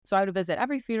So I would visit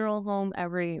every funeral home,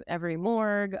 every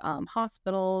morgue,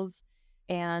 hospitals,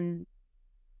 and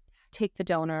take the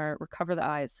donor, recover the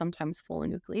eyes, sometimes full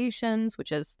enucleations,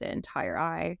 which is the entire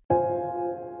eye.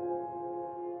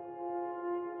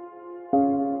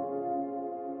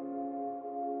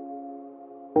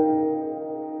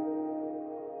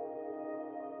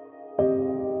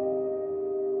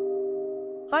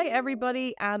 Hi,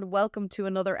 everybody, and welcome to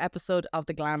another episode of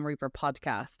the Glam Reaper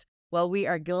podcast. Well, we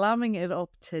are glamming it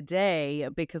up today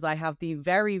because I have the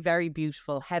very, very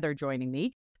beautiful Heather joining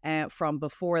me from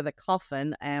Before the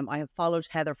Coffin. I have followed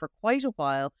Heather for quite a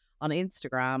while on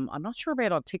Instagram. I'm not sure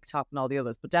about on TikTok and all the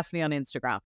others, but definitely on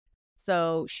Instagram.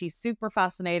 So she's super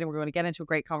fascinating. We're going to get into a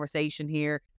great conversation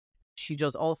here. She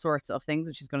does all sorts of things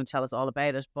and she's going to tell us all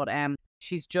about it. But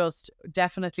she's just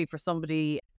definitely, for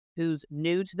somebody who's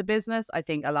new to the business, I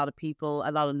think a lot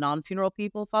of non-funeral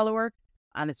people follow her.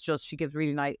 And it's just, she gives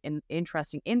really nice and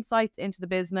interesting insights into the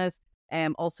business.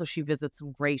 Also, she visits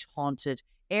some great haunted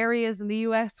areas in the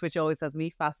US, which always has me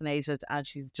fascinated. And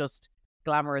she's just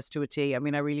glamorous to a T. I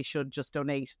mean, I really should just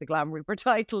donate the Glam Reaper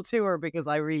title to her because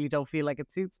I really don't feel like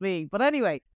it suits me. But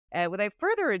anyway, without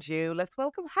further ado, let's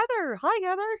welcome Heather. Hi,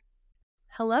 Heather.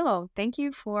 Hello. Thank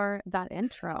you for that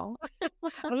intro.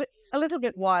 A little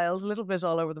bit wild, a little bit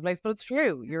all over the place, but it's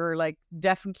true. You're like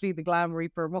definitely the Glam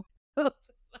Reaper.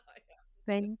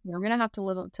 Thank you. I'm going to have to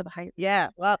live up to the hype. Yeah.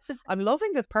 Well, I'm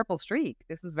loving this purple streak.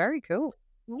 This is very cool.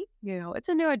 Thank you. It's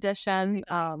a new addition.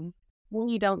 When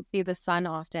you don't see the sun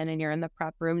often and you're in the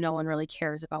prep room, no one really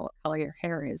cares about what color your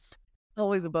hair is.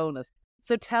 Always a bonus.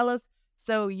 So tell us,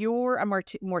 so you're a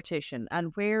mortician,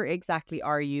 and where exactly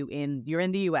are you in? You're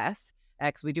in the US.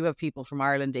 Because we do have people from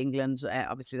Ireland, England.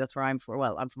 Obviously, that's where I'm from.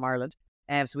 Well, I'm from Ireland.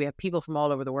 So we have people from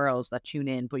all over the world that tune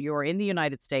in. But you're in the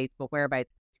United States. But whereabouts?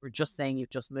 We're just saying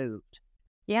you've just moved.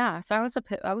 Yeah. So I was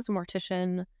a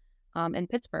mortician in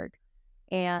Pittsburgh.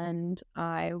 And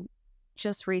I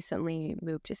just recently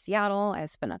moved to Seattle. I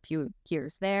spent a few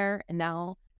years there. And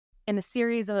now, in a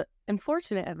series of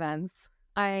unfortunate events,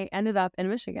 I ended up in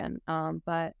Michigan.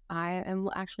 But I am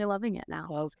actually loving it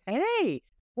now. Okay.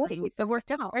 It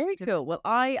worked out. Very cool. Well,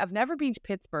 I've never been to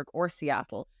Pittsburgh or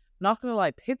Seattle. Not going to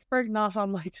lie, Pittsburgh not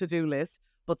on my to-do list,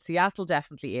 but Seattle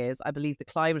definitely is. I believe the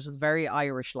climate is very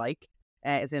Irish-like,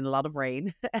 is in a lot of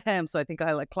rain. So I think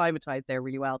I'll acclimatize there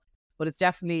really well. But it's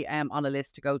definitely on a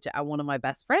list to go to. And one of my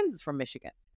best friends is from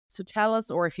Michigan. So tell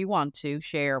us, or if you want to,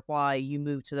 share why you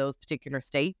moved to those particular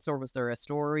states, or was there a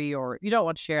story, or if you don't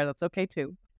want to share, that's okay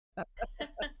too.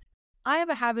 I have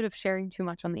a habit of sharing too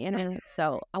much on the internet,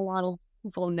 so a lot of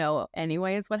people know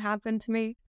anyways what happened to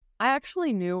me. I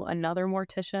actually knew another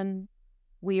mortician.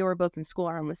 We were both in school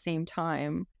around the same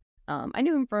time. I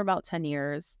knew him for about 10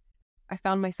 years. I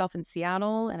found myself in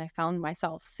Seattle, and I found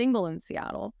myself single in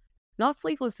Seattle. Not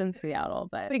Sleepless in Seattle,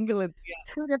 but Single in Seattle.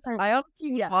 two different. I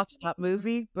honestly watched that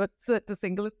movie, but the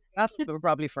Single in Seattle were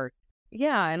probably first.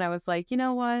 Yeah, and I was like, you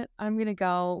know what? I'm going to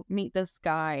go meet this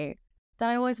guy that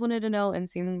I always wanted to know and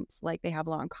seems like they have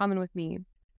a lot in common with me.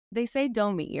 They say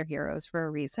don't meet your heroes for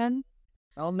a reason.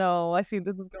 Oh no, I see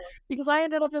this is going. Because I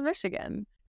ended up in Michigan,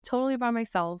 totally by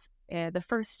myself. The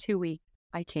first 2 weeks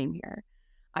I came here,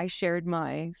 I shared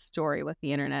my story with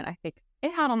the internet. I think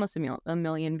it had almost a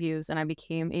million views, and I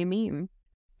became a meme.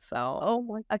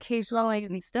 So occasionally,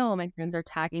 and still, my friends are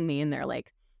tagging me, and they're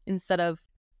like, instead of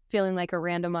feeling like a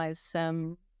randomized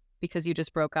sim because you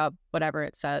just broke up, whatever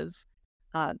it says,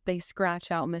 they scratch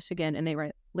out Michigan and they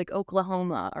write like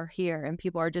Oklahoma or here, and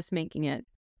people are just making it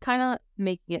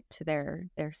to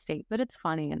their state. But it's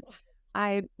funny, and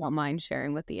I don't mind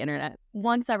sharing with the internet.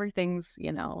 Once everything's,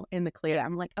 in the clear,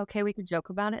 I'm like, okay, we can joke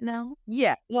about it now.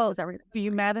 Yeah. Well,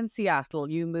 you met in Seattle,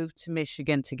 you moved to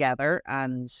Michigan together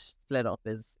and split up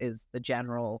is the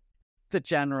general.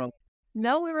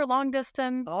 No, we were long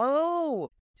distance. Oh.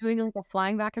 Doing like a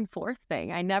flying back and forth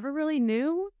thing. I never really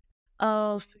knew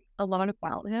a lot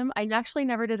about him. I actually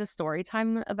never did a story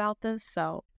time about this,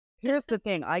 so. Here's the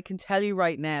thing. I can tell you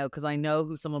right now, because I know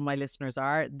who some of my listeners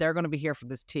are. They're going to be here for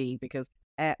this tea, because,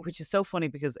 which is so funny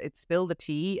because it's spill the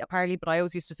tea, apparently. But I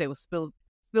always used to say it was spill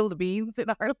the beans in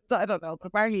Ireland. I don't know. But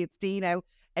apparently it's tea now.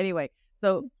 Anyway,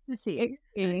 so. It's the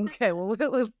tea. Okay, well,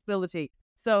 we'll spill the tea.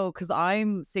 So, because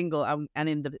I'm single and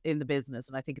in the business,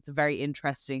 and I think it's a very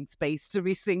interesting space to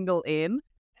be single in.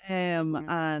 And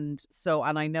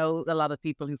I know a lot of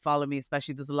people who follow me,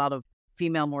 especially there's a lot of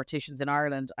female morticians in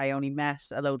Ireland. I only met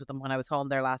a load of them when I was home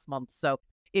there last month. So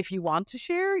if you want to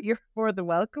share, you're more than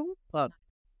welcome. But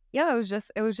yeah,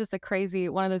 it was just a crazy,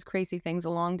 one of those crazy things,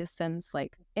 a long distance,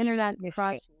 like internet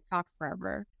talk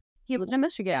forever. He lived in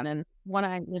Michigan, and when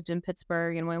I lived in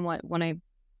Pittsburgh, and when I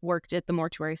worked at the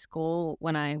mortuary school.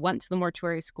 When I went to the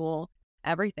mortuary school,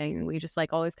 everything, we just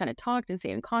like always kind of talked and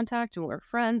stayed in contact, and we were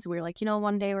friends. We were like,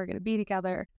 one day we're going to be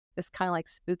together. This kind of like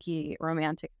spooky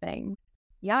romantic thing.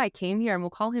 Yeah, I came here, and we'll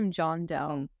call him John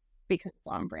Doe because it's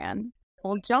on brand.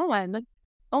 Well, John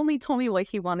only told me what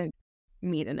he wanted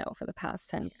me to know for the past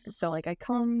 10 years. So like I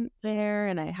come there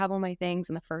and I have all my things,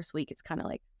 and the first week it's kind of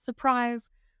like, surprise,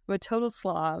 I'm a total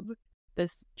slob.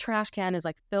 This trash can is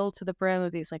like filled to the brim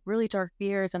of these like really dark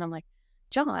beers, and I'm like,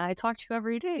 John, I talk to you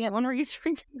every day. When are you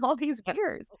drinking all these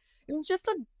beers? It was just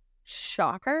a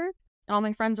shocker. And all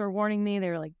my friends were warning me. They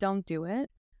were like, don't do it.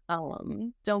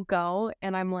 Don't go.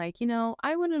 And I'm like,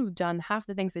 I wouldn't have done half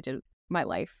the things I did my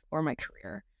life or my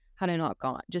career had I not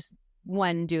gone. Just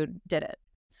one dude did it.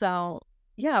 So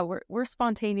yeah, we're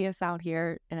spontaneous out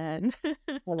here, and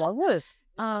I love it.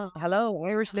 Hello,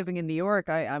 Irish living in New York.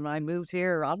 I moved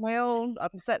here on my own.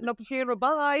 I'm setting up a funeral.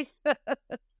 Bye.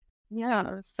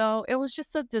 Yeah, so it was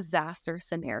just a disaster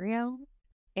scenario,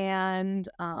 and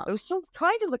it was some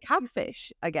kind of a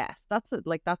catfish, I guess. That's it.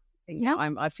 Like that's the thing. Yeah.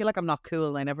 I feel like I'm not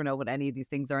cool. I never know what any of these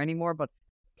things are anymore. But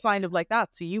kind of like that.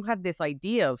 So you had this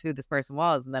idea of who this person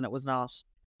was, and then it was not.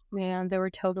 Man, they were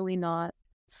totally not.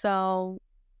 So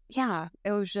yeah,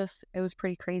 it was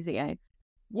pretty crazy. I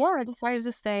decided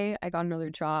to stay. I got another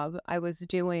job. I was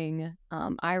doing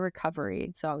eye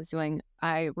recovery. So I was doing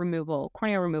cornea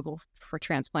removal for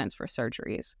transplants for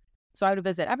surgeries. So I would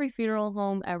visit every funeral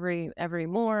home, every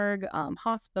morgue,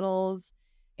 hospitals,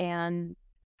 and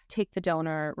take the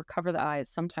donor, recover the eyes,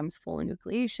 sometimes full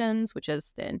enucleations, which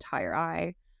is the entire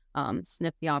eye,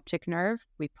 snip the optic nerve.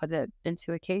 We put it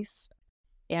into a case,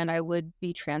 and I would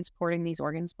be transporting these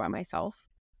organs by myself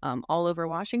all over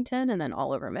Washington and then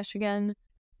all over Michigan.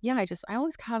 Yeah, I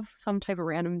always have some type of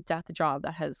random death job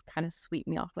that has kind of swept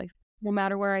me off. Like, no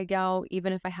matter where I go,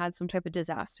 even if I had some type of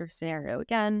disaster scenario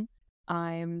again,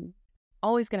 I'm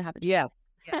always going to have a job.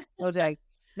 Yeah. No doubt.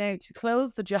 Now, to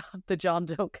close the John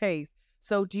Doe case,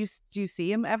 so do you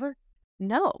see him ever?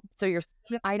 No. So you're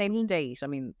still in the same state. I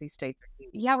mean, these states are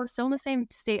huge. Yeah, we're still in the same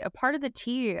state. A part of the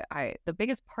T, the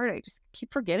biggest part, I just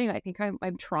keep forgetting. I think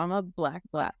I'm trauma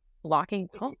blocking.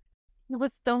 It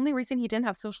was the only reason he didn't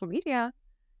have social media,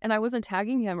 and I wasn't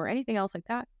tagging him or anything else like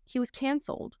that. He was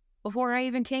canceled before I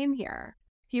even came here.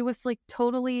 He was like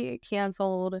totally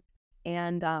canceled,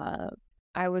 and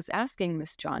I was asking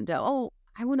Miss John Doe, oh,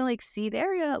 I want to like see the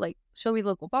area, like show me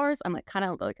local bars. I'm like kind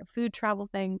of like a food travel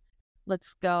thing.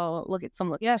 Let's go look at some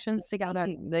locations together.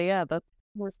 Yeah, that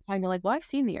was kind of like, well, I've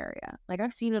seen the area. Like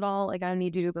I've seen it all. Like I don't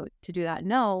need to do that.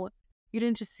 No, you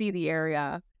didn't just see the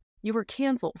area. You were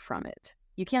canceled from it.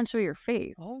 You can't show your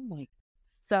face. Oh my.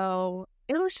 So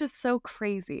it was just so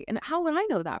crazy. And how would I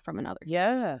know that from another?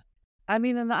 Yeah. I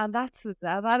mean, and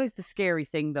that is the scary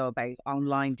thing though about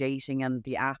online dating and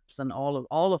the apps and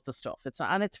all of the stuff.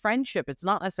 It's friendship. It's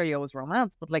not necessarily always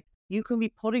romance, but like you can be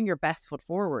putting your best foot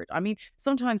forward. I mean,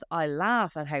 sometimes I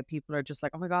laugh at how people are just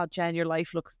like, "Oh my God, Jen, your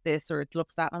life looks this or it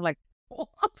looks that." And I'm like,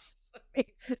 what?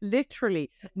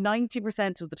 Literally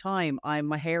 90% of the time,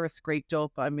 my hair is scraped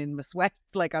up. I'm in my sweats,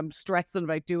 like I'm stressing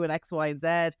about doing X, Y, and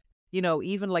Z.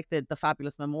 Even like the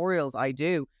fabulous memorials I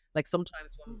do. Like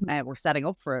sometimes when we're setting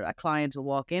up for it, a client will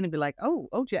walk in and be like,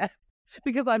 oh, Jen,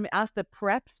 because I'm at the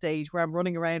prep stage where I'm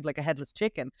running around like a headless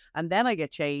chicken, and then I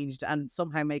get changed and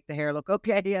somehow make the hair look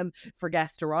okay and for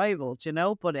guest arrival,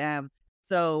 But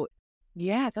so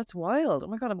yeah, that's wild. Oh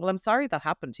my God. Well, I'm sorry that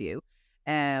happened to you.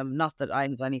 Not that I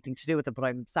had anything to do with it, but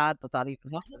I'm sad that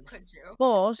even happened.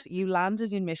 But you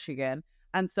landed in Michigan,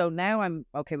 and so now I'm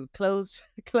okay. We've closed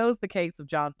the case of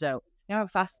John Doe. Now I'm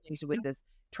fascinated with this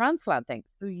transplant thing.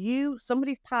 So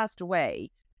somebody's passed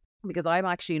away, because I'm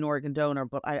actually an organ donor,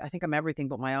 but I think I'm everything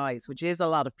but my eyes, which is a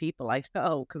lot of people I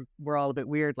know, because we're all a bit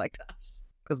weird like that.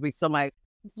 Because we somehow,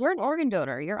 you're an organ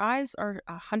donor. Your eyes are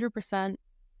 100%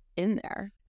 in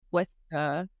there with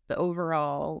the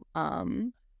overall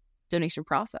donation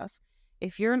process.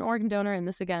 If you're an organ donor, and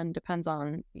this again depends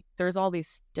on, there's all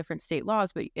these different state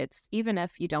laws, but it's even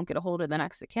if you don't get a hold of the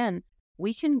next of kin,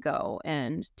 we can go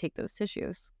and take those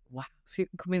tissues. Wow. So you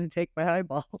can come in and take my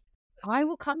eyeball. I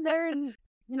will come there and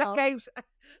knock out. I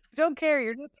don't care.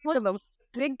 You're just giving them.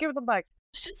 Didn't give them back.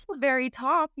 It's just the very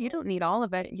top. You don't need all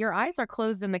of it. Your eyes are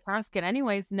closed in the casket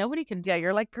anyways. Nobody can. Yeah,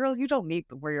 you're like, girl, you don't need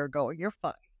them where you're going. You're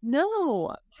fine.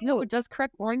 No, it does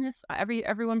correct blindness.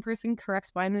 Every one person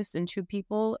corrects blindness in 2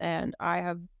 people, and I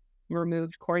have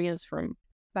removed corneas from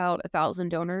about 1,000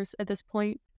 donors at this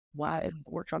point. Wow. I've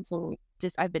worked on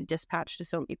I've been dispatched to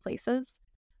so many places.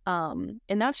 And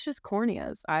that's just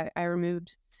corneas. I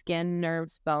removed skin,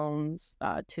 nerves, bones,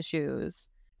 tissues,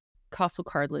 costal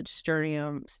cartilage,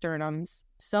 sternums,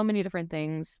 so many different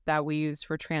things that we use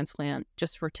for transplant,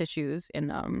 just for tissues in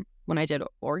when I did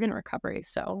organ recovery.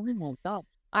 So Oh my God.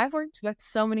 I've worked with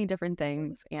so many different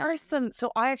things. And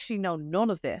So I actually know none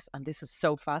of this, and this is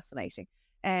so fascinating.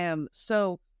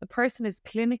 So the person is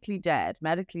clinically dead,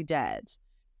 medically dead,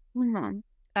 Mhm.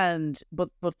 and but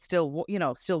still,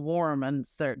 still warm, and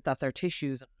that their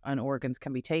tissues and organs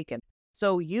can be taken.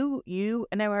 So you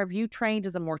and now, have you trained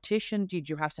as a mortician? Did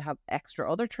you have to have extra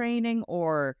other training,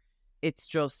 or it's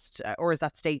just, or is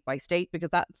that state by state? Because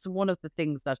that's one of the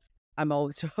things that I'm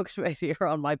always talking about here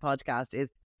on my podcast, is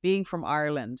being from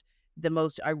Ireland. The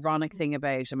most ironic thing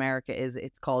about America is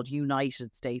it's called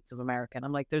United States of America. And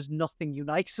I'm like, there's nothing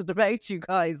united about you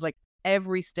guys. Like,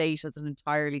 every state has an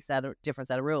entirely different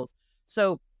set of rules.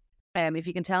 So if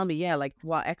you can tell me, yeah, like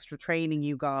what extra training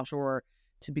you got, or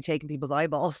to be taking people's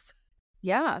eyeballs.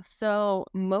 Yeah. So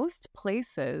most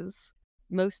places,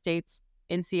 most states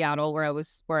in Seattle, where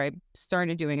I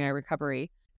started doing a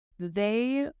recovery,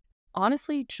 they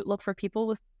honestly look for people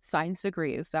with science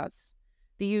degrees. That's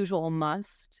the usual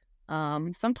must.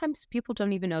 Sometimes people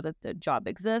don't even know that the job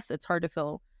exists. It's hard to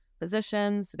fill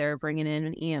positions. They're bringing in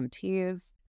an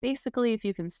EMTs. Basically, if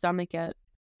you can stomach it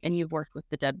and you've worked with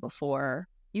the dead before,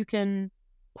 you can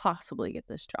possibly get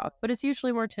this job. But it's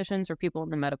usually morticians or people in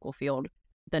the medical field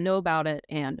that know about it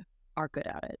and are good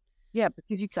at it. Yeah,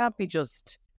 because you can't be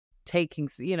just taking,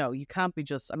 you can't be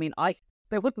just,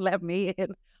 they wouldn't let me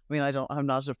in. I'm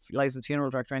not a licensed funeral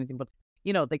director or anything, but,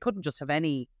 they couldn't just have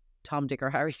any Tom, Dick or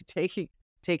Harry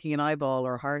taking an eyeball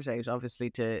or heart out,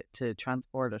 obviously, to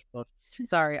transport it. But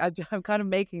sorry, I'm kind of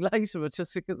making light of it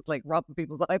just because it's like robbing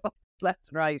people's eyeballs left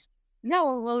and right.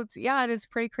 No, well, it is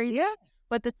pretty crazy. Yeah.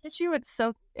 But the tissue, it's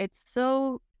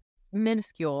so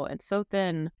minuscule and so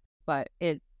thin, but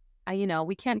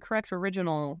we can't correct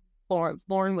original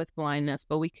born with blindness,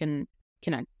 but we can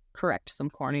correct some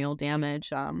corneal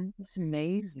damage. It's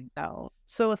amazing.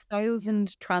 So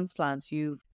 1,000 transplants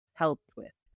you've helped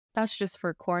with. That's just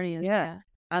for corneas. Yeah.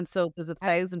 And so there's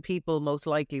 1,000 people most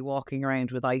likely walking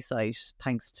around with eyesight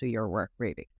thanks to your work,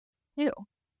 really. Two,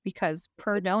 because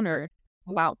per donor,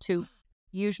 about two,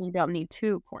 usually don't need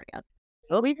 2 corneas.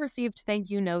 We've received thank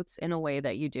you notes in a way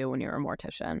that you do when you're a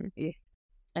mortician. Yeah.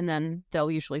 And then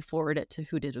they'll usually forward it to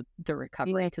who did the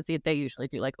recovery, because they usually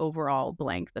do like overall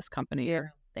blank this company. Yeah.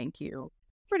 Thank you.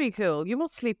 Pretty cool. You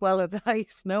must sleep well at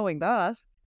night knowing that.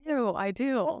 I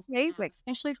do. That's amazing.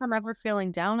 Especially if I'm ever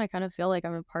feeling down, I kind of feel like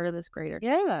I'm a part of this greater.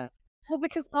 Yeah. Well,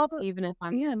 because even if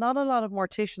I'm not a lot of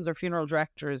morticians or funeral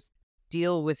directors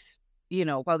deal with,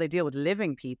 while they deal with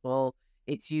living people,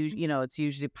 it's usually,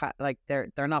 like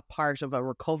they're not part of a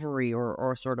recovery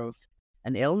or sort of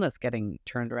an illness getting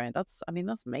turned around. That's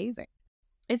amazing.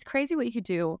 It's crazy what you could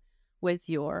do with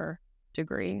your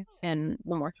degree in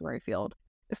the mortuary field,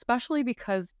 especially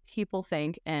because people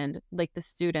think, and like the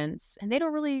students, and they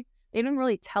didn't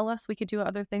really tell us we could do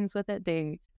other things with it.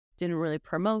 They didn't really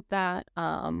promote that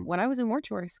when I was in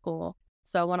mortuary school.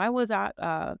 So when I was at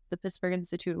the Pittsburgh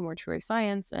Institute of Mortuary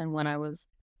Science, and when I was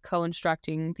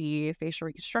co-instructing the facial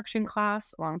reconstruction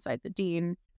class alongside the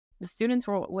dean, the students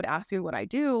would ask me what I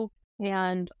do.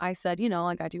 And I said,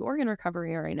 like, I do organ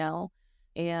recovery right now.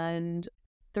 And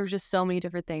there's just so many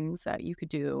different things that you could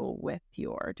do with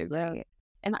your degree. Yeah.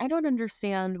 And I don't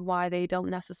understand why they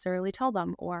don't necessarily tell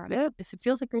them, or it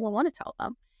feels like they don't want to tell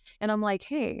them. And I'm like,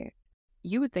 hey,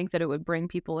 you would think that it would bring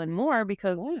people in more,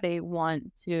 because they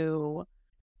want to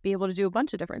be able to do a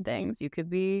bunch of different things. You could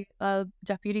be a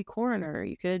deputy coroner.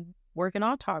 You could work in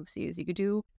autopsies. You could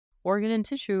do organ and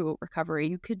tissue recovery.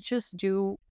 You could just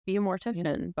be a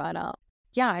mortician. But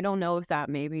I don't know if that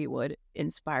maybe would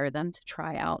inspire them to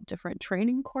try out different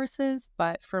training courses.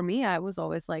 But for me, I was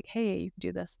always like, hey, you can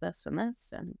do this, this, and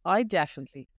this. And I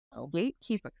definitely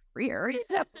keep a career.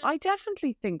 I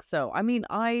definitely think so.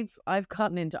 I've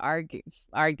gotten into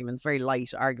arguments, very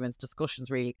light arguments, discussions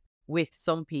really, with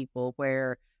some people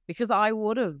where, because I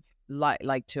would have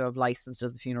liked to have licensed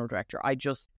as a funeral director, I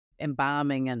just,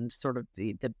 embalming and sort of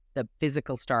the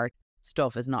physical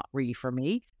stuff is not really for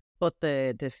me. But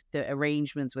the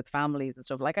arrangements with families and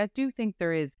stuff, like, I do think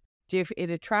there is the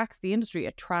industry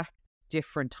attracts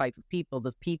different type of people.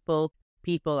 There's people,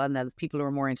 and then there's people who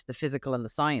are more into the physical and the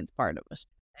science part of it.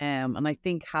 And I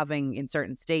think having, in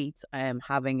certain states,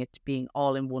 having it being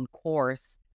all in one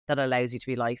course that allows you to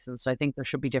be licensed, I think there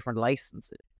should be different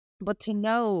licenses. But to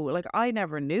know, like, I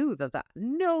never knew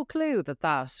no clue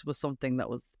that was something that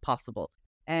was possible.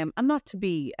 And not to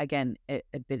be, again, a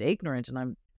bit ignorant, and I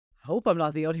hope I'm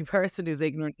not the only person who's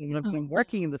ignorant, even if I'm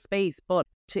working in the space, but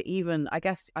to even, I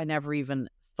guess I never even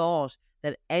thought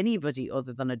that anybody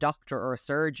other than a doctor or a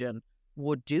surgeon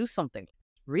would do something.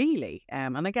 Really?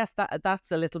 And I guess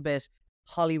that's a little bit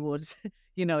Hollywood.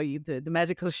 The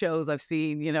medical shows I've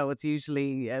seen, it's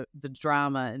usually the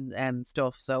drama and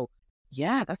stuff. So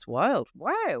yeah, that's wild.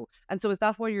 Wow. And so is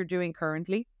that what you're doing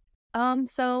currently?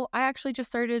 So I actually just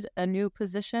started a new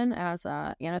position as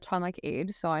a anatomic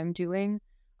aide. So I'm doing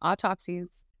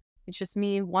autopsies. It's just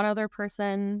me, one other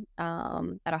person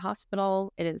at a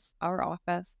hospital. It is our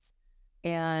office.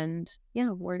 And yeah,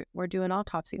 we're doing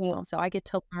autopsies now. So I get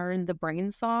to learn the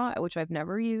brain saw, which I've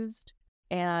never used.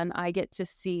 And I get to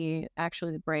see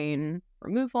actually the brain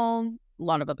removal, a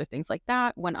lot of other things like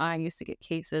that. When I used to get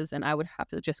cases and I would have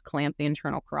to just clamp the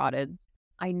internal carotids,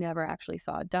 I never actually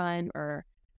saw it done, or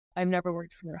I've never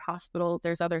worked for a hospital.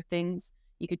 There's other things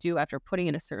you could do after putting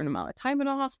in a certain amount of time in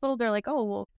a hospital. They're like, oh,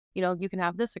 well, you can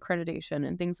have this accreditation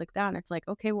and things like that. And it's like,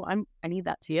 okay, well, I need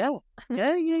that too.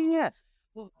 Yeah.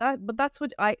 Well, that's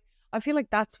what I feel like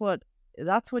that's what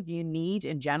you need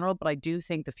in general. But I do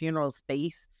think the funeral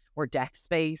space or death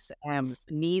space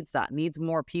needs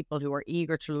more people who are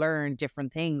eager to learn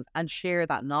different things and share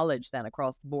that knowledge then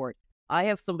across the board. I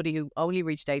have somebody who only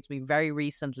reached out to me very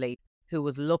recently who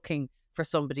was looking for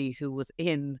somebody who was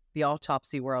in the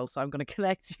autopsy world. So I'm going to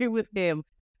connect you with him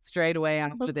straight away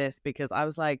after this, because I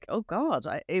was like, oh God,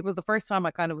 it was the first time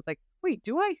I kind of was like, wait,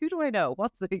 who do I know?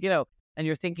 What's the, and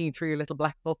you're thinking through your little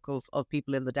black book of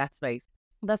people in the death space.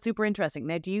 That's super interesting.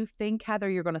 Now, do you think, Heather,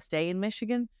 you're going to stay in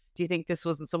Michigan? Do you think this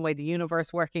was in some way the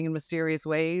universe working in mysterious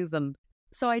ways? And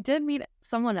so I did meet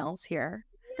someone else here.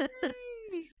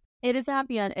 It is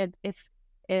happy, and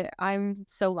I'm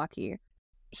so lucky.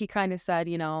 He kind of said,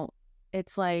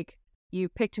 it's like you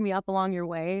picked me up along your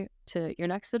way to your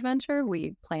next adventure.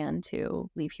 We plan to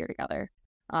leave here together.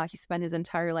 He spent his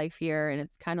entire life here, and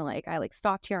it's kind of like I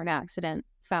stopped here on accident,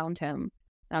 found him,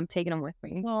 and I'm taking him with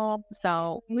me. Oh.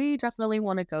 So we definitely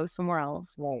want to go somewhere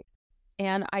else. Right.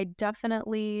 And I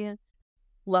definitely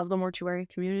love the mortuary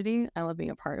community. I love being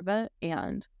a part of it,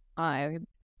 and I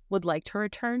would like to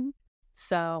return.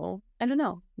 So I don't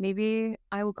know. Maybe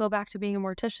I will go back to being a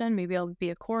mortician. Maybe I'll be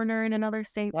a coroner in another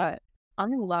state. But I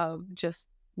love just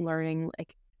learning.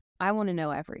 I want to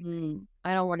know everything.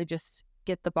 I don't want to just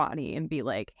get the body and be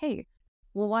like, hey,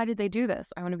 well, why did they do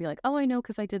this? I want to be like, oh, I know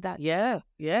because I did that. Yeah.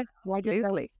 Why did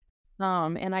that?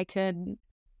 And I could,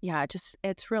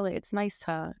 it's nice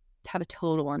to have a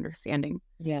total understanding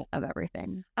of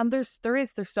everything. And there's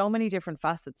so many different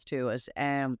facets to it.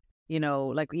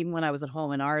 Even when I was at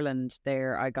home in Ireland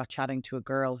there, I got chatting to a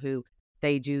girl who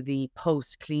they do the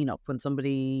post cleanup. When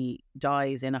somebody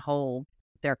dies in a home,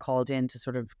 they're called in to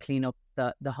sort of clean up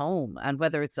the home, and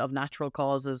whether it's of natural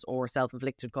causes or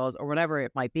self-inflicted cause or whatever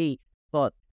it might be.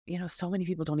 But, so many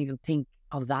people don't even think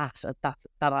of that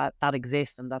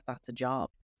exists and that's a job.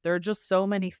 There are just so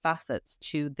many facets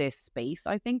to this space,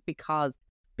 I think, because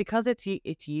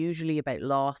it's usually about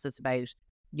loss. It's about,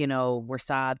 we're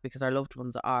sad because our loved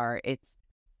ones it's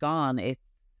gone.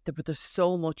 But there's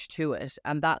so much to it.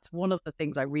 And that's one of the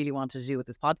things I really wanted to do with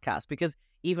this podcast, because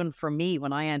even for me,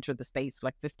 when I entered the space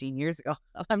 15 years ago,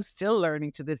 and I'm still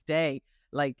learning to this day,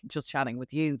 just chatting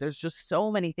with you, there's just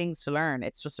so many things to learn.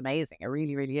 It's just amazing. It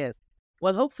really, really is.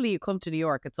 Well, hopefully you come to New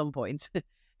York at some point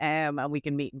and we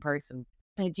can meet in person.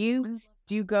 Do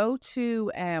you go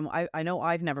to, I know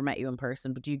I've never met you in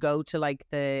person, but do you go to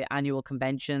the annual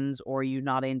conventions, or are you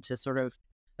not into sort of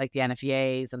the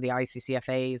NFEAs and the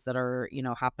ICCFAs that are,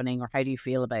 happening, or how do you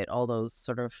feel about all those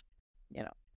sort of,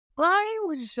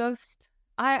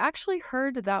 I actually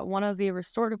heard that one of the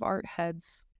restorative art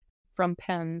heads from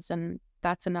PIMS, and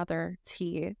that's another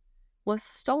T, was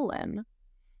stolen.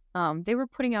 They were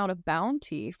putting out a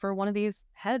bounty for one of these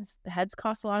heads. The heads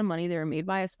cost a lot of money. They were made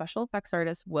by a special effects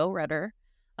artist, Will Ritter.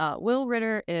 Will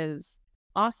Ritter is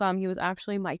awesome. He was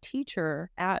actually my teacher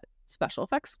at special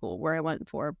effects school, where I went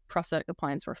for prosthetic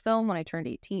appliance for film when I turned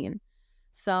 18.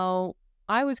 So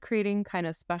I was creating kind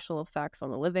of special effects on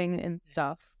the living and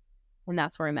stuff. And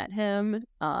that's where I met him.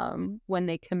 When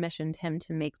they commissioned him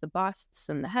to make the busts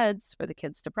and the heads for the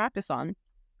kids to practice on,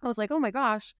 I was like, oh my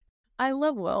gosh, I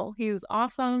love Will. He's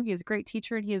awesome. He's a great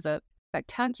teacher, and he is a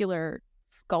spectacular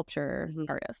sculpture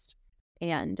artist.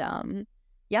 And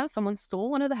someone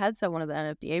stole one of the heads at one of the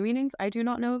NFDA meetings. I do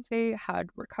not know if they had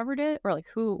recovered it, or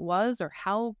who it was, or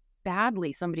how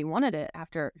badly somebody wanted it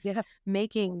after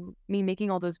making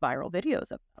all those viral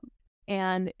videos of them.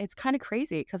 And it's kind of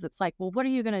crazy, because it's like, well, what are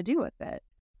you going to do with it?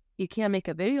 You can't make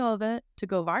a video of it to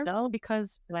go viral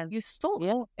because you stole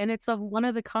it. And it's a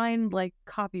one-of-the-kind,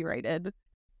 copyrighted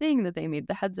thing that they made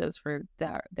the heads of for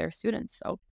their students.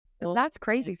 So that's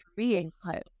crazy for me.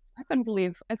 I couldn't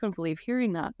believe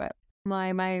hearing that. But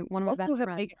my one of my best friends.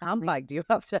 How big handbag do you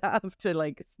have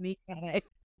to sneak out?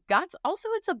 That's also,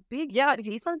 it's a big, Yeah.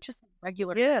 these aren't just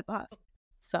regular Yeah. bus.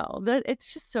 So that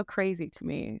it's just so crazy to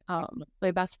me.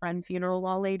 My best friend, funeral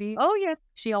law lady, Oh, yeah.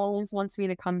 she always wants me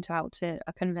to come out to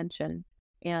a convention,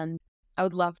 and I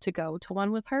would love to go to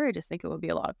one with her. I just think it would be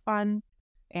a lot of fun.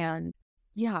 And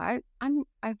yeah,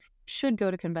 I should go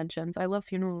to conventions. I love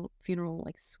funeral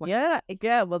like sweat. Yeah.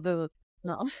 Yeah. Well, there's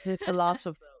No, a lot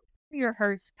of those. your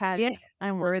hearse pad. Yeah.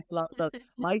 I'm There is a lot of those.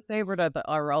 My favorite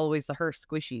are always the hearse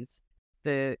squishies.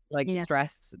 The Yeah.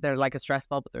 stress, they're like a stress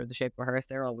ball, but they're the shape of a hearse.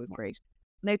 They're always great.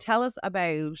 Now tell us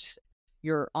about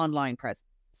your online presence.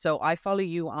 So I follow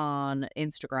you on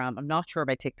Instagram. I'm not sure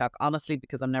about TikTok, honestly,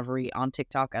 because I'm never really on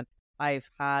TikTok. And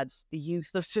I've had the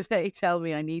youth of today tell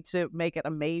me I need to make it,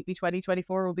 and maybe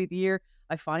 2024 will be the year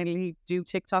I finally do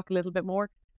TikTok a little bit more.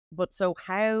 But so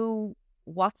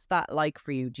what's that like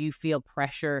for you? Do you feel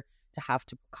pressure to have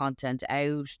to put content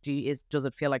out? Does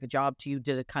it feel like a job to you?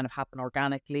 Did it kind of happen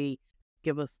organically?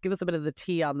 Give us a bit of the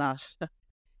tea on that.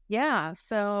 Yeah.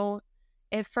 So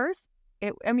at first,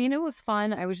 it was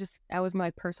fun. I was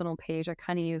my personal page. I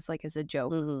kind of used like as a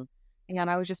joke, and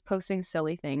I was just posting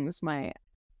silly things.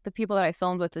 The people that I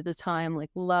filmed with at the time like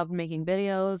loved making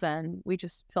videos, and we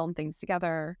just filmed things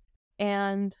together,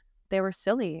 and they were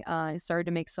silly. I started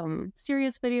to make some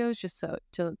serious videos just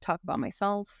to talk about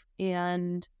myself,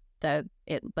 and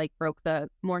it like broke the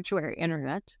mortuary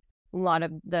internet. A lot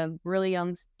of the really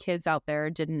young kids out there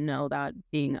didn't know that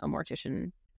being a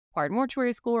mortician required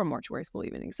mortuary school, or mortuary school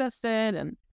even existed.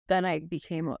 And then I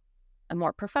became a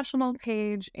more professional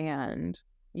page. And,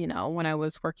 when I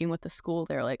was working with the school,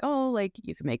 they're like, oh, like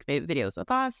you can make videos with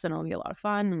us and it'll be a lot of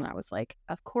fun. And I was like,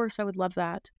 of course I would love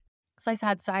that. So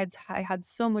I had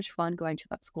so much fun going to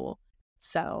that school.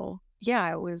 So yeah,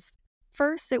 it was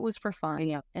for fun.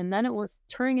 Yeah. And then it was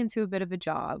turning into a bit of a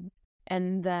job.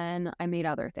 And then I made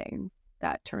other things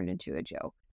that turned into a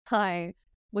joke. I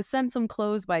was sent some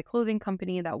clothes by a clothing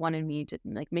company that wanted me to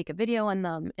like make a video on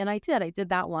them. And I did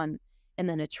that one. And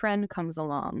then a trend comes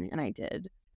along, and I did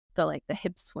the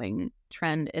hip swing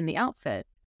trend in the outfit.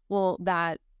 Well,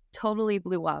 that totally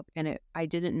blew up, and I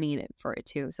didn't mean it for it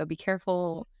to. So be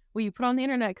careful what you put on the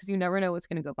internet, because you never know what's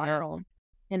going to go viral.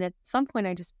 And at some point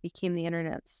I just became the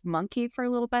internet's monkey for a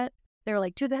little bit. They were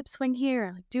like, do the hip swing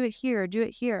here, like, do it here, do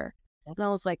it here. And I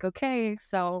was like, okay.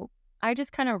 So I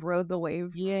just kind of rode the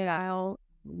wave. Yeah.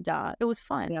 It was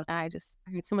fun. Yeah. I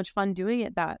had so much fun doing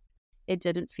it that it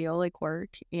didn't feel like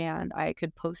work, and I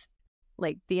could post,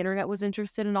 like, the internet was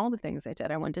interested in all the things I did.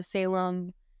 I went to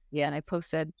Salem, and I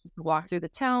posted just a walk through the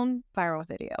town, viral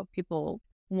video. People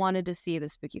wanted to see the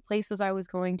spooky places I was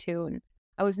going to, and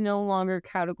I was no longer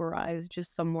categorized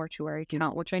just some mortuary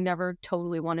count, which I never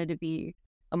totally wanted to be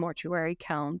a mortuary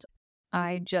count.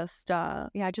 I just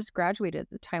graduated at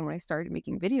the time when I started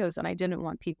making videos, and I didn't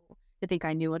want people to think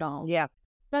I knew it all. Yeah.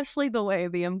 Especially the way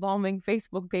the embalming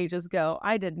Facebook pages go.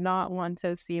 I did not want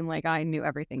to seem like I knew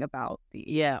everything about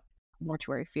the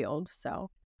mortuary field. So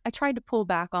I tried to pull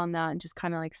back on that and just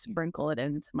kind of like sprinkle it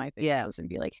into my videos and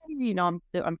be like, hey,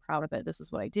 I'm proud of it. This is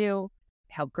what I do.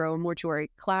 I helped grow a mortuary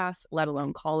class, let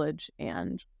alone college,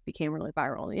 and became really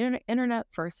viral on the internet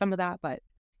for some of that. But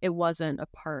it wasn't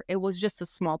it was just a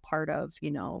small part of,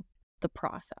 the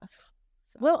process.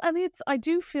 So. Well, and I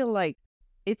do feel like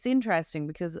it's interesting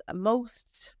because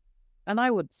and I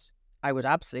would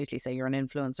absolutely say you're an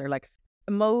influencer. Like,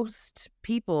 most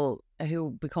people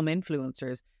who become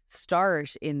influencers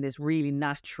start in this really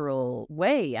natural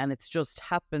way, and it just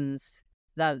happens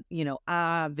that,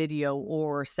 a video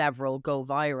or several go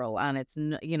viral, and it's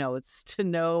to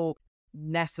no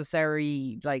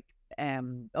necessary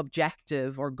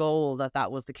objective or goal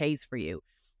that was the case for you.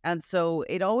 And so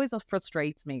it always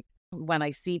frustrates me when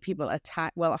I see people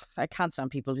attack. Well, I can't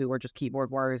stand people who are just keyboard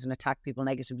warriors and attack people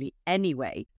negatively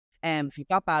anyway. If you've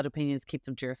got bad opinions, keep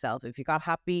them to yourself. If you got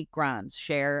happy, grand,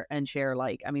 share.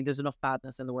 Like, I mean, there's enough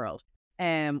badness in the world.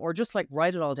 Or just like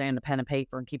write it all down in a pen and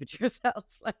paper and keep it to yourself.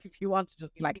 Like, if you want to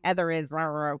just be like, Heather is, rah,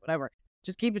 rah, rah, whatever,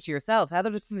 just keep it to yourself.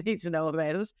 Heather doesn't need to know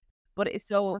about it. But it's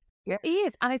so, it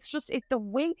is. And it's the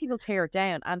way people tear it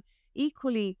down. And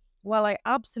equally, while I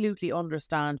absolutely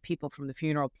understand people from the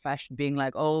funeral profession being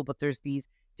like, oh, but there's these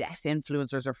death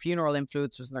influencers or funeral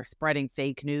influencers, and they're spreading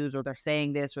fake news, or they're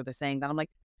saying this or they're saying that. I'm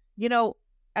like,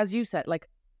 as you said, like,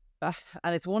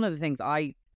 and it's one of the things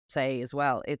I say as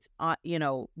well. It's,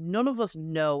 none of us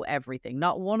know everything.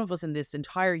 Not one of us in this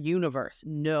entire universe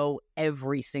know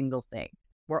every single thing.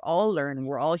 We're all learning.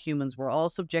 We're all humans. We're all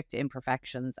subject to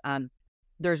imperfections. And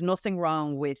there's nothing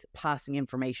wrong with passing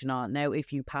information on. Now,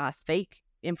 if you pass fake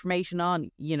information on,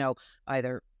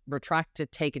 either retract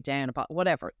it, take it down, about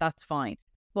whatever, that's fine.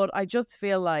 But I just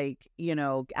feel like,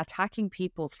 attacking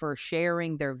people for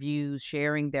sharing their views,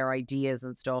 sharing their ideas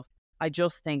and stuff. I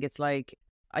just think it's like,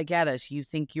 I get it. You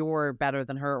think you're better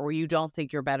than her, or you don't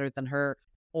think you're better than her,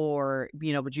 or,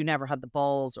 but you never had the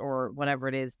balls or whatever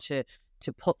it is to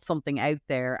put something out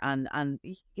there. And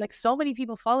like so many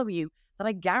people follow you that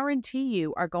I guarantee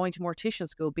you are going to mortician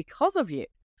school because of you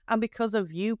and because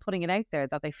of you putting it out there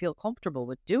that they feel comfortable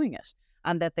with doing it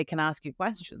and that they can ask you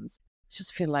questions. I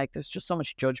just feel like there's just so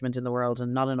much judgment in the world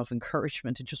and not enough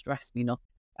encouragement. It just drives me nuts.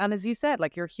 And as you said,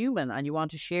 like you're human and you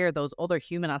want to share those other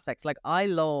human aspects. Like I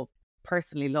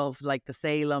personally love like the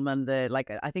Salem and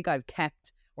I think I've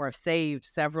kept or I've saved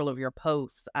several of your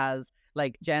posts as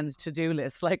like Jen's to-do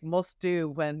list, like must do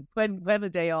when a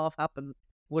day off happens.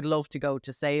 Would love to go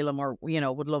to Salem or,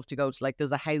 would love to go to like,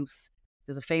 there's a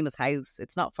famous house.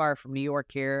 It's not far from New York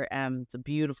here. It's a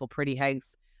beautiful, pretty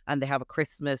house. And they have a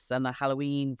Christmas and a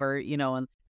Halloween, and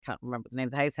can't remember the name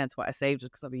of the house, hence why I saved it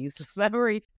because I have a useless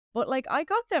memory. But like I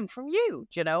got them from you,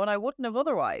 and I wouldn't have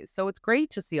otherwise. So it's great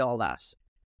to see all that.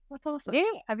 That's awesome. Yeah.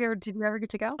 Did you ever get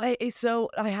to go? I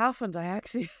haven't. I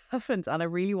actually haven't, and I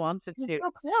really wanted to. It's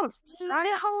so close.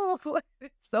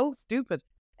 It's so stupid.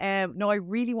 No, I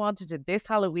really wanted to. This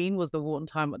Halloween was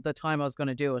the time I was going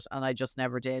to do it, and I just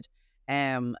never did.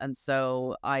 And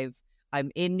so I'm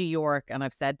in New York, and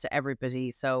I've said to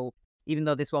everybody. So even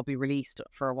though this won't be released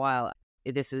for a while,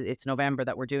 it's November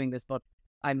that we're doing this, but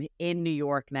I'm in New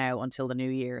York now until the new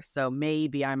year. So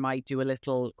maybe I might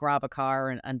grab a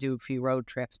car and do a few road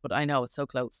trips. But I know it's so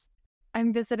close.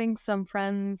 I'm visiting some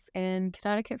friends in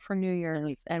Connecticut for New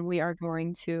Year's, and we are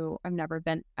going to. I've never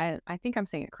been. I think I'm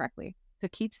saying it correctly.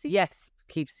 Poughkeepsie. Yes,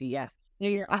 Poughkeepsie. Yes. New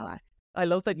Year. I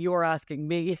love that you're asking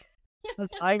me as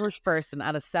an Irish person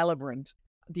and a celebrant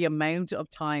the amount of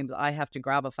times I have to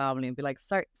grab a family and be like,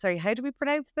 sorry, how do we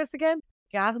pronounce this again?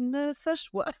 Gavnesset?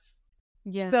 What?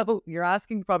 Yeah. So you're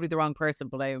asking probably the wrong person,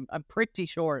 but I'm pretty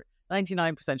sure,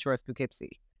 99% sure it's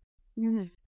Poughkeepsie. Mm-hmm.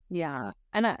 Yeah.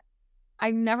 And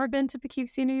I've never been to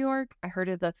Poughkeepsie, New York. I heard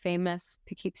of the famous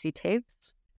Poughkeepsie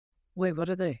tapes. Wait, what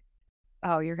are they?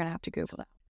 Oh, you're going to have to Google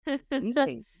that.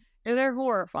 Easy. They're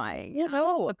horrifying.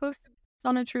 It's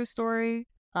on a true story.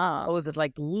 Is it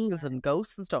like ghouls and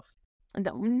ghosts and stuff?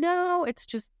 No, it's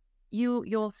just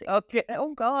you'll see. Okay.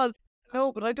 Oh God.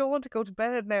 No, but I don't want to go to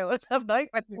bed now and have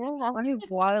nightmares. I have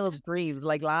wild dreams.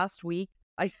 Like last week,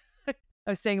 I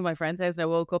was staying in my friend's house and I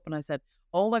woke up and I said,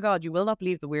 oh my God, you will not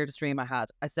believe the weirdest dream I had.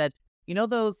 I said,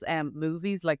 those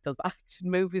movies, like those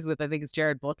action movies with, I think it's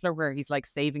Jared Butler, where he's like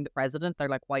saving the president. They're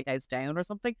like White House Down or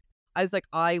something. I was like,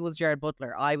 I was Jared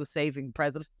Butler. I was saving the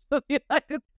president of the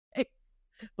United States.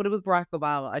 But it was Barack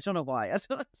Obama. I don't know why.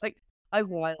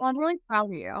 I'm really proud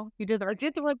of you. You did I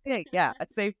did the right thing. Yeah, I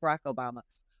saved Barack Obama.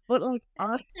 But like,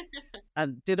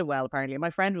 and did it well, apparently. My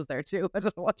friend was there too. I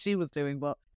don't know what she was doing.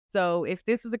 But so if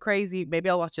this is a crazy, maybe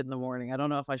I'll watch it in the morning. I don't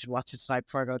know if I should watch it tonight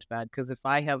before I go to bed. Because if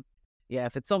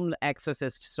it's some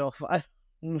exorcist stuff, I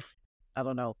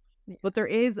don't know. Yeah. But there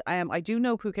is, I do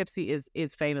know Poughkeepsie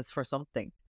is famous for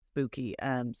something spooky.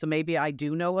 So maybe I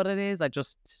do know what it is. I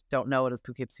just don't know it as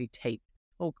Poughkeepsie tape.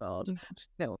 Oh God,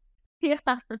 no. Yeah,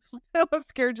 I'm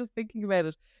scared just thinking about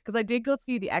it because I did go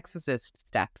see The Exorcist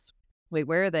steps. Wait,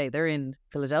 where are they? They're in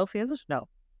Philadelphia, is it? No,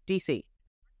 DC.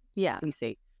 Yeah,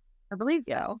 DC. I believe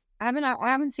so. I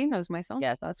haven't seen those myself.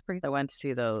 Yeah, that's pretty. I went to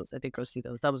see those. I did go see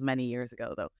those. That was many years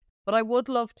ago, though. But I would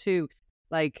love to,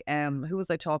 like, who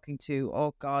was I talking to?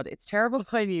 Oh God, it's terrible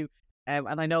when you.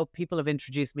 And I know people have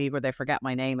introduced me where they forget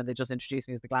my name and they just introduce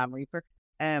me as the Glam Reaper.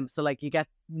 So like you get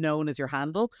known as your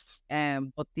handle.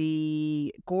 But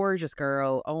the gorgeous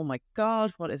girl, oh my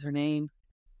God, what is her name?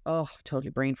 Oh,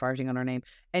 totally brain farting on her name.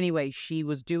 Anyway, she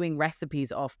was doing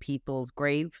recipes off people's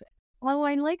grave. Oh,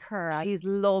 I like her. She's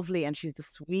lovely and she's the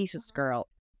sweetest girl.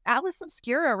 Atlas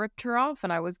Obscura ripped her off,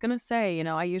 and I was gonna say,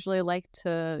 I usually like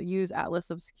to use Atlas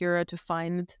Obscura to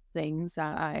find things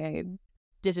that I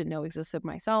didn't know existed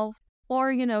myself.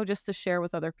 Or, just to share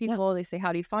with other people. Yeah. They say,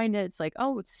 how do you find it? It's like,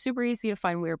 oh, it's super easy to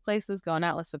find weird places. Go on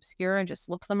Atlas Obscura and just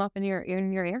look them up in your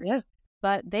area. Yeah.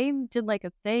 But they did like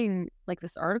a thing, like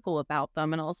this article about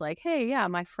them. And I was like, hey, yeah,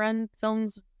 my friend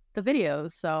films the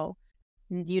videos. So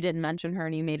you didn't mention her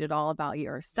and you made it all about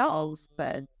yourselves.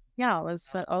 But yeah, I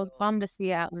was bummed to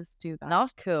see Atlas do that.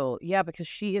 Not cool. Yeah, because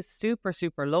she is super,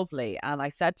 super lovely. And I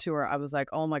said to her, I was like,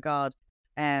 oh my God.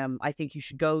 I think you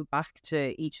should go back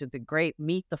to each of the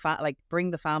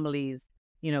bring the families,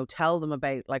 tell them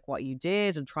about like what you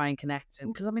did and try and connect.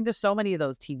 Because there's so many of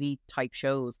those TV type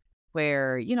shows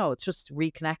where, it's just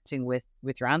reconnecting with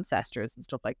your ancestors and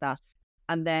stuff like that.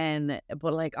 And then,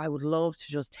 but like, I would love to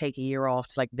just take a year off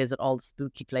to like visit all the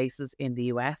spooky places in the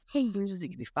US. I just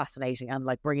think it'd be fascinating, and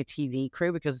like bring a TV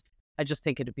crew, because I just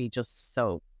think it'd be just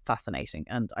so fascinating.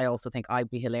 And I also think I'd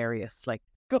be hilarious, like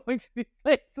going to these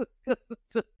places. 'Cause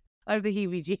it's just, I have the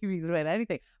heebie-jeebies about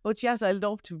anything. But yes, I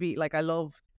love to be like, I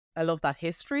love that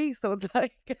history. So it's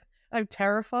like, I'm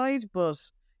terrified, but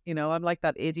you know, I'm like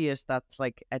that idiot that's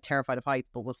like terrified of heights,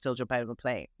 but will still jump out of a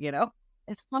plane, you know?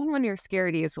 It's fun when you're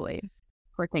scared easily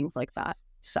for things like that.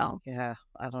 So Yeah,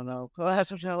 I don't know. I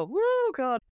don't know. Woo,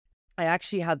 God. I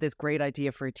actually had this great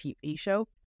idea for a TV show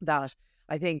that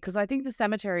because I think the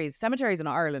cemeteries in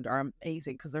Ireland are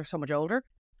amazing because they're so much older.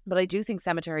 But I do think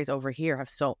cemeteries over here have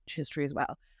so much history as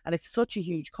well. And it's such a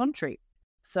huge country.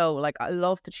 So like, I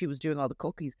love that she was doing all the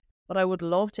cookies, but I would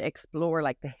love to explore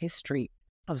like the history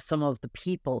of some of the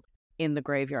people in the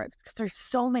graveyards, because there's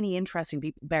so many interesting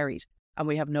people buried and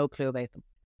we have no clue about them.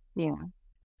 yeah.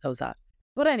 So sad.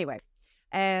 But anyway,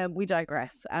 we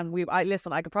digress. And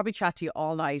listen, I could probably chat to you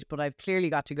all night, but I've clearly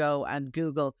got to go and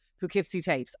Google Poughkeepsie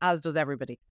tapes, as does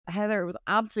everybody. Heather, it was an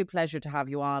absolute pleasure to have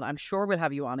you on. I'm sure we'll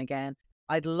have you on again.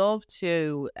 I'd love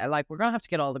to, we're going to have to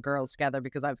get all the girls together,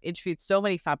 because I've interviewed so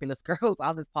many fabulous girls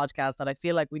on this podcast that I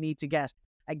feel like we need to get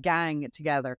a gang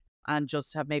together and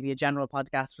just have maybe a general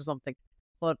podcast or something.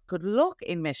 But good luck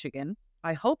in Michigan.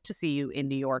 I hope to see you in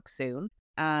New York soon.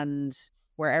 And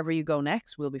wherever you go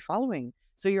next, we'll be following.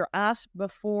 So you're at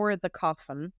Before the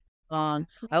Coffin on,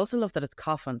 I also love that it's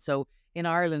coffin. So in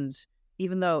Ireland,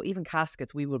 even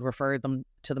caskets, we would refer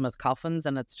to them as coffins.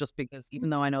 And it's just because,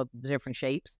 even though I know the different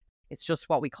shapes, it's just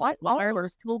what we call it. My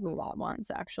followers told me that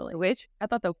once, actually. Which? I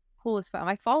thought the coolest fact.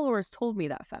 My followers told me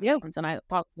that fact once, and I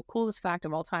thought the coolest fact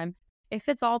of all time. If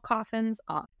it's all coffins,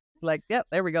 like, yep,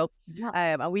 there we go. Yeah.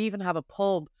 And we even have a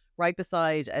pub right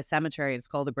beside a cemetery. It's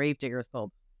called the Gravediggers Pub.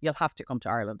 You'll have to come to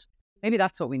Ireland. Maybe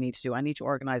that's what we need to do. I need to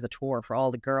organise a tour for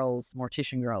all the girls,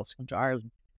 mortician girls, to come to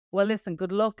Ireland. Well, listen,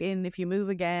 good luck if you move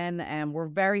again. And we're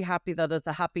very happy that it's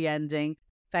a happy ending.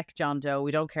 Feck John Doe.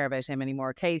 We don't care about him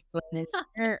anymore. Case,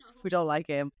 we don't like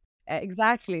him.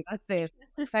 Exactly. That's it.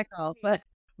 Feck off. But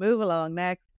move along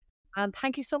next. And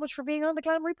thank you so much for being on the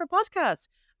Glam Reaper podcast.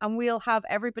 And we'll have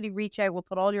everybody reach out. We'll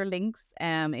put all your links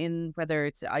in, whether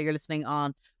it's you're listening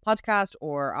on podcast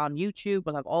or on YouTube.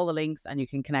 We'll have all the links, and you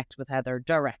can connect with Heather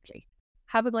directly.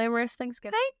 Have a glamorous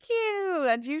Thanksgiving. Thank you.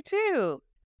 And you too.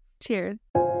 Cheers.